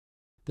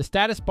The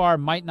status bar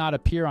might not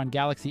appear on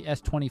Galaxy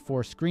S24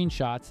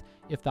 screenshots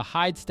if the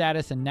Hide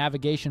Status and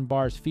Navigation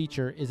Bars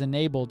feature is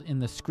enabled in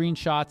the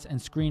Screenshots and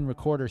Screen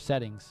Recorder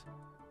settings.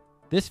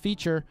 This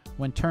feature,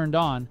 when turned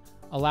on,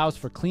 allows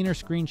for cleaner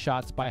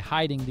screenshots by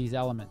hiding these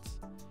elements.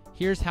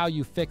 Here's how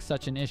you fix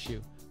such an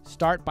issue.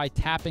 Start by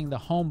tapping the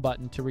Home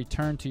button to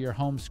return to your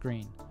home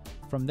screen.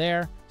 From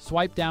there,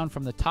 swipe down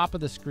from the top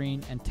of the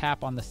screen and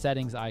tap on the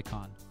Settings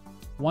icon.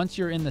 Once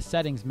you're in the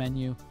Settings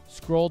menu,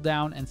 scroll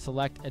down and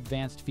select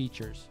Advanced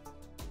Features.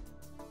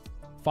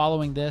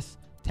 Following this,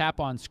 tap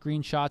on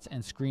Screenshots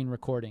and Screen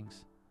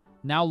Recordings.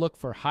 Now look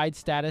for Hide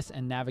Status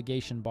and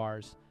Navigation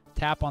Bars.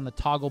 Tap on the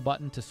toggle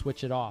button to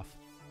switch it off.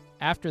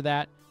 After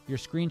that, your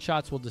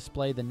screenshots will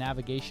display the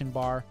navigation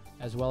bar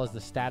as well as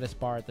the status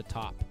bar at the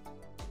top.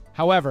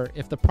 However,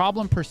 if the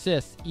problem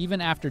persists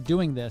even after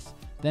doing this,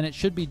 then it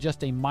should be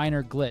just a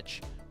minor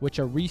glitch, which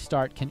a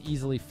restart can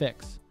easily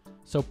fix.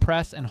 So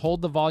press and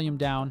hold the volume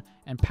down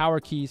and power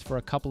keys for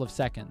a couple of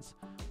seconds.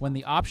 When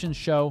the options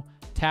show,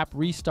 tap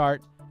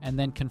Restart and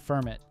then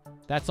confirm it.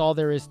 That's all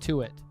there is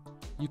to it.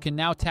 You can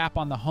now tap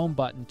on the Home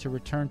button to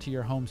return to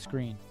your home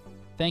screen.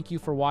 Thank you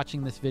for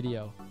watching this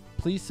video.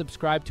 Please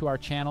subscribe to our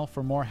channel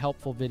for more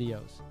helpful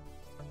videos.